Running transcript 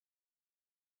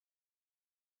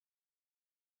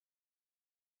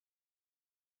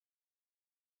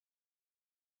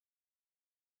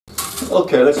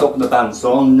Okay, let's open the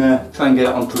bandsaw and try and get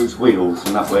it onto its wheels,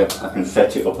 and that way I can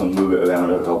set it up and move it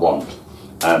around as I want.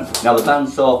 Now the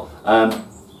bandsaw,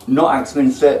 not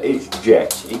Axminster, it's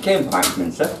JET. It came from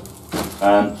Axminster,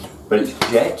 but it's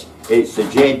JET. It's the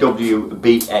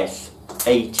JWBS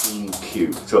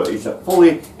 18Q. So it's a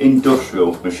fully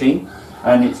industrial machine,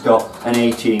 and it's got an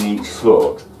 18-inch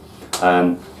throat.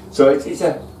 So it's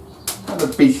a kind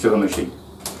of a beast of a machine.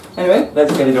 Anyway,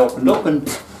 let's get it opened up and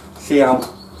see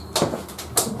how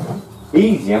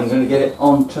easy I'm going to get it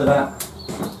onto that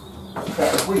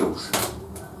set of wheels.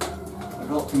 I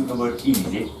don't think the word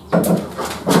easy can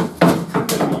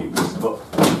be used, but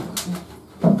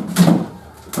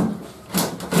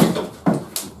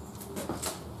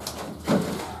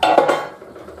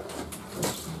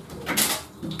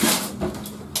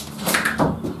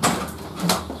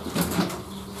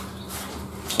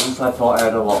once I thought I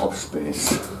had a lot of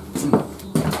space.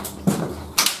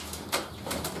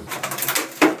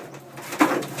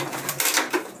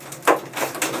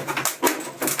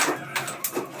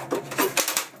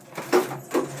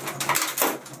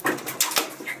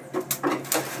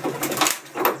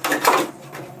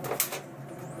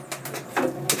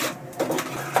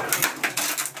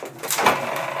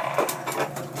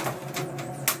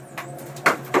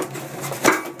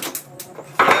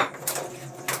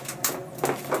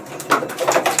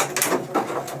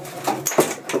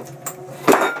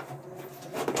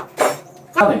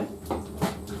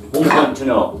 One point to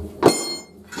know.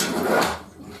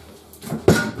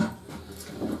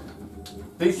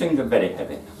 These things are very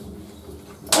heavy,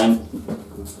 and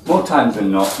more times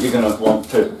than not you're going to want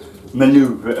to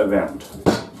manoeuvre it around.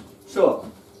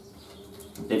 So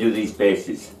they do these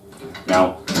bases.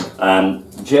 Now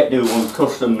JET do one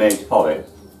custom made for it,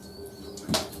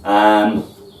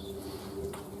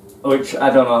 which I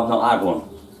don't know, I've not had one,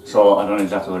 so I don't know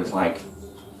exactly what it's like,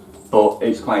 but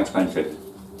it's quite expensive.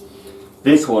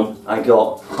 This one I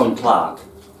got from Clark,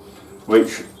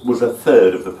 which was a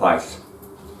third of the price,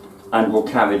 and will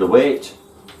carry the weight,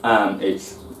 and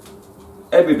it's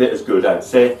every bit as good, I'd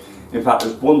say. In fact,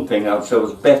 there's one thing I'd say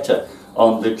was better.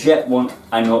 On the JET one,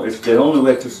 I noticed the only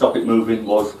way to stop it moving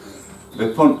was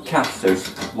the front casters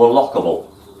were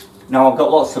lockable. Now I've got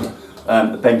lots of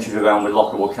benches around with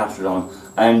lockable casters on them,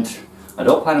 and I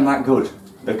don't find them that good.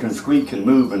 They can squeak and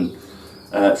move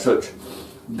and such.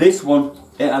 This one,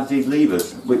 it has these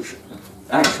levers which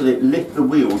actually lift the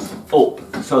wheels up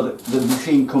so that the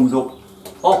machine comes up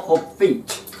off of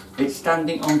feet. It's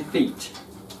standing on feet.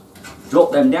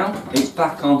 Drop them down, it's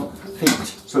back on feet,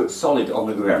 so it's solid on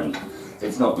the ground.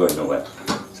 It's not going nowhere.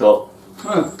 So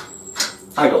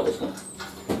I got this one.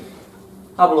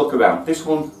 Have a look around. This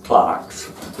one, Clark's.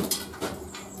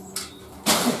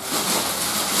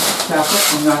 Tap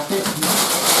it, unwrap it, and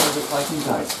what does it look like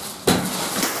inside?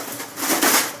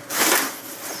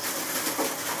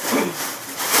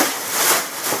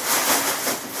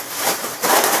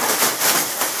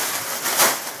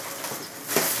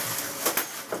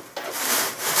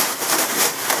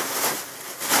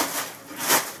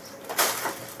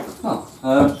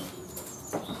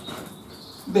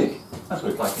 Big. That's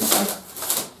what it's like inside.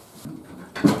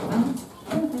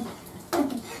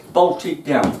 Bolted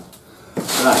down.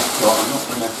 Right, so I'm not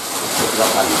going to put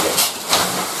that back again.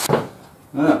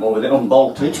 Right, well with it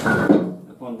unbolted,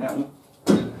 the one down,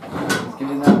 let's get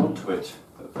in that onto it.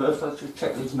 But first let's just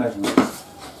check these measurements.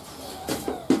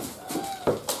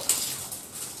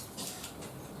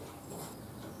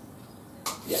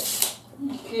 Yes.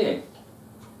 Okay.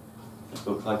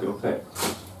 Looks like it'll fit.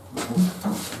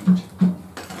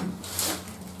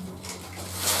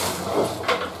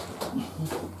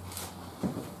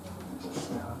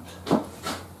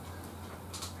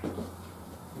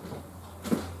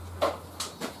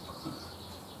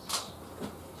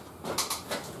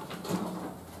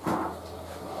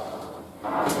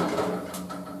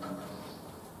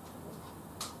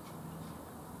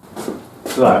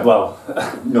 Right, well,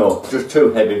 no, just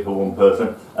too heavy for one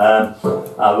person.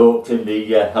 I roped in the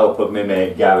help of my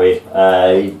mate Gary.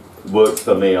 He works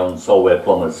for me on Solway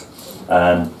Plumbers.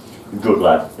 Good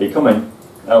lad. He come in,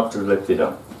 helped us lift it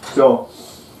up. So,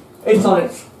 it's on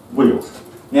its wheels.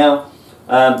 Now,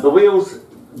 the wheels,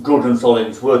 good and solid,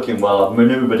 it's working well. I've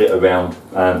manoeuvred it around,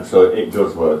 so it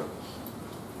does work.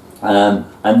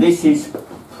 And this is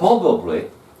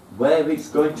probably where it's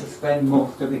going to spend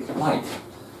most of its life.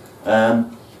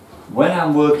 When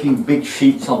I'm working big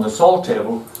sheets on the saw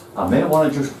table, I may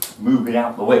want to just move it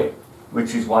out the way,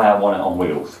 which is why I want it on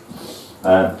wheels.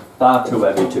 Far too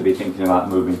heavy to be thinking about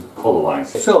moving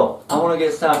otherwise. So, I want to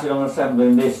get started on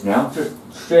assembling this now. Just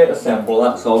straight assemble,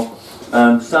 that's all.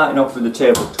 Starting off with the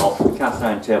tabletop, the cast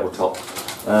iron tabletop.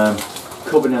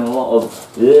 covered in a lot of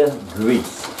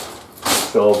grease.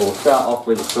 So we'll start off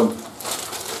with some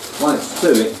white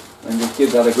spirit and just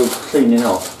give that a good cleaning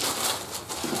off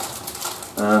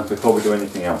before we do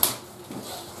anything else.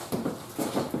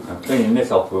 I'm cleaning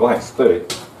this off with white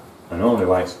spirit, and only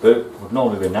white spirit would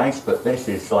normally be nice, but this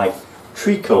is like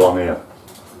treacle on here.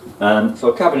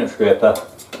 So cabinet scraper,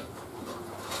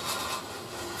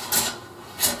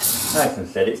 nice and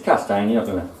steady. It's cast iron, you're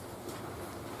not going to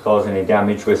cause any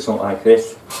damage with something like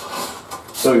this.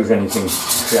 Don't use anything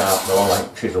sharp or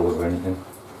like chisels or anything.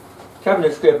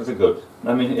 Cabinet scrapers are good.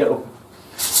 I mean, it'll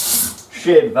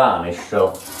shade varnish,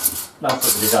 so that's what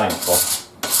they're designed for.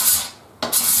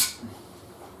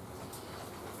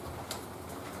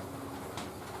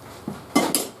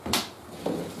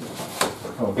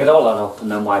 I'll get all that off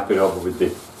and then wipe it over with the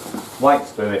white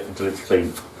spirit until it's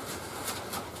clean.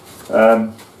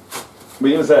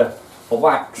 We use a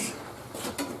wax,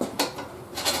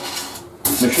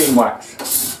 machine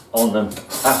wax on them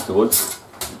afterwards,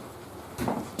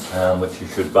 which you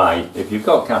should buy. If you've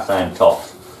got cast iron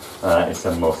tops, it's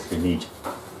a must, you need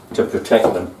to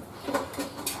protect them.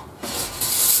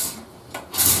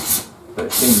 But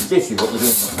it seems this is what they do in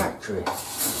the factory,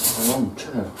 a long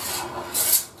term.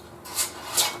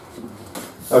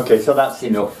 Okay, so that's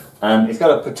enough. It's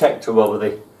got a protector over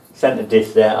the centre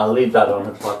disc there. I'll leave that on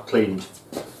until I've cleaned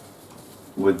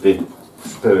with the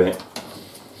spirit.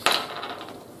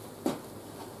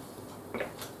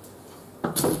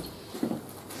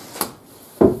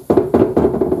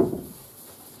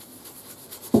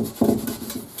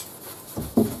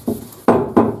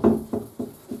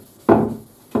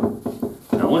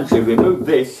 Now once you remove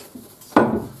this,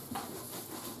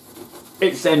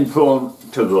 it's then prone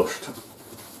to rust.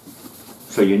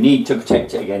 So you need to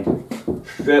protect it again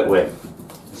straight away.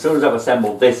 As soon as I've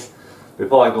assembled this,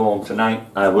 before I go home tonight,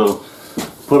 I will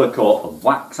put a coat of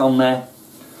wax on there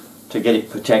to get it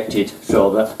protected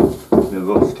so that the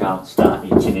rust can't start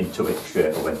eating into it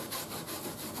straight away.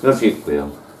 Because it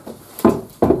will.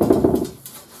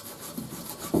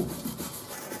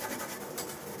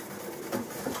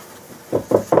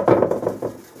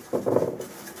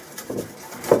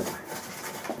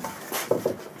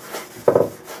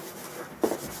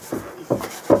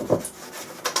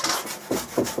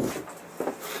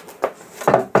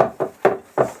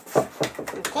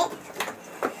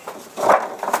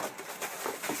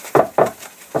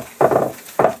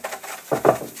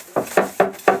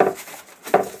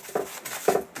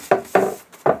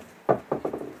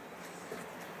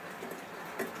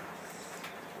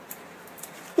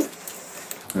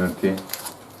 Okay,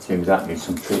 seems that needs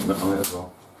some treatment on it as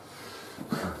well.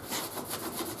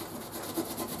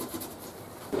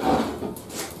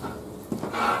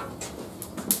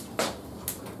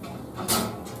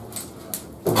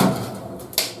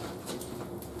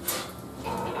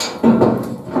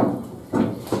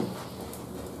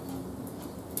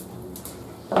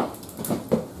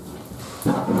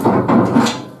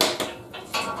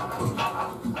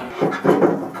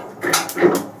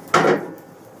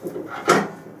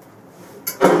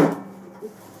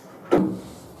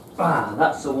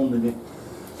 That's the one with the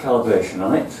calibration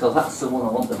on it, so that's the one I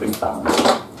want to bring down.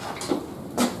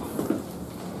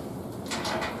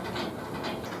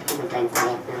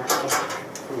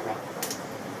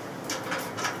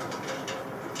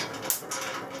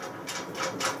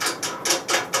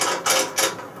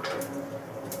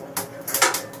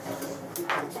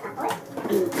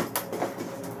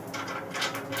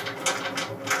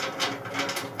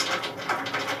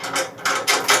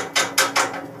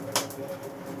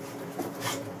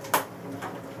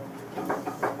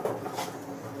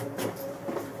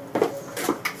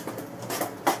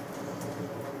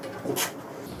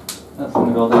 That's going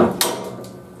to go there.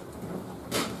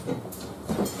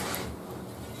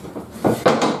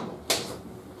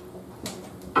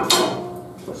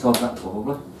 Solve that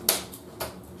probably.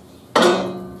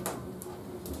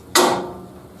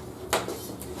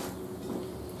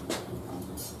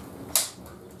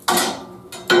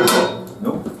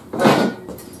 Nope.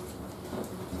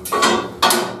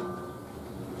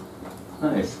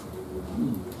 Nice.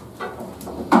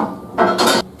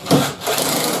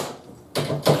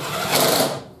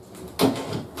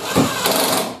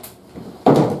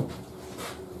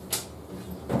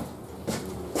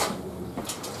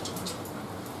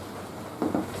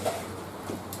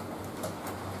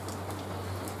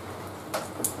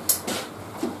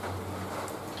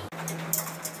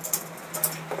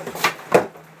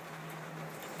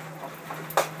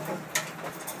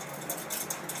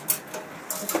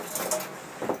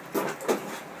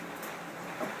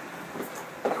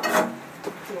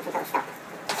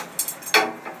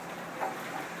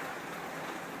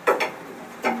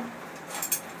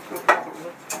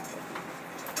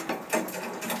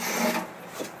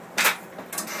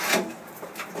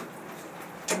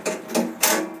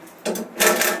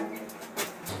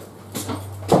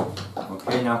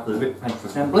 now for the bit pencil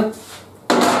assembly.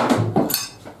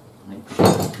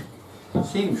 It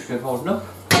seems straightforward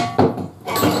enough.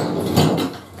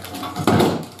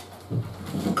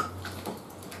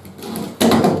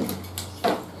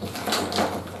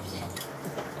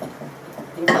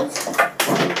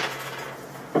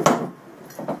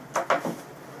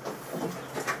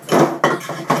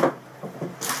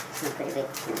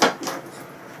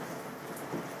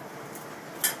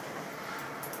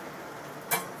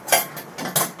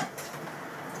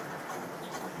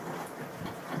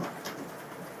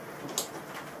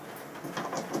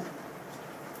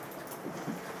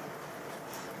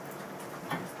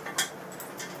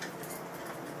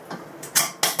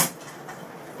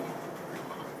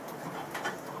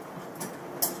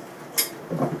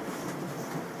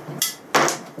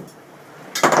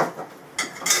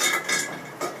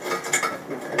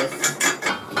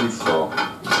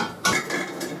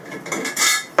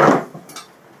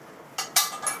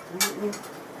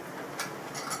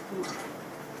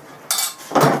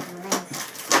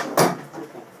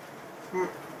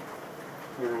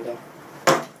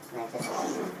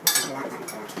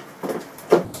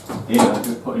 Here I'm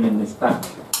just putting in this back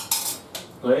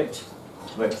plate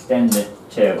to extend the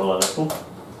table a little.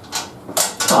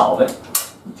 Part of it,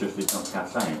 just it's not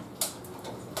cast iron.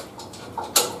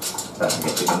 That's to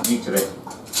get the heat of it.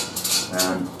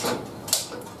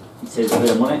 It saves a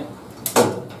bit of money.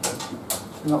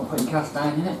 I'm not putting cast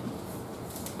iron in it.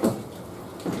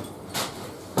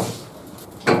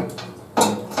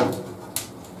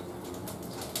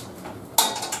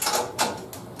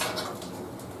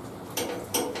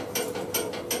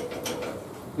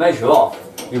 Measure off,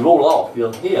 you roll off,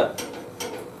 you'll hear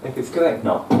if it's correct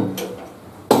now.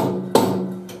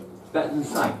 Better than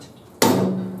sight.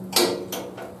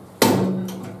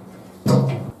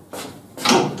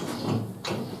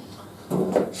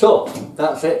 So,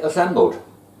 that's it assembled.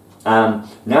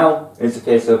 Now it's a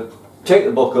case of take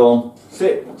the book home,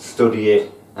 sit, study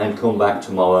it, and come back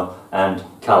tomorrow and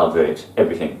calibrate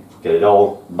everything. Get it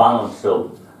all balanced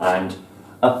up and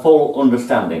a full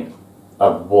understanding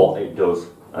of what it does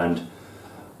and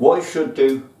what it should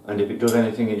do, and if it does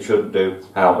anything it shouldn't do,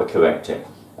 how to correct it.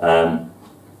 And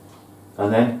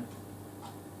then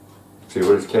see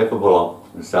what it's capable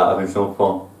of and start having some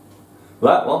fun.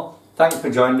 Right, well, thanks for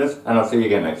joining us, and I'll see you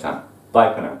again next time.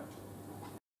 Bye for now.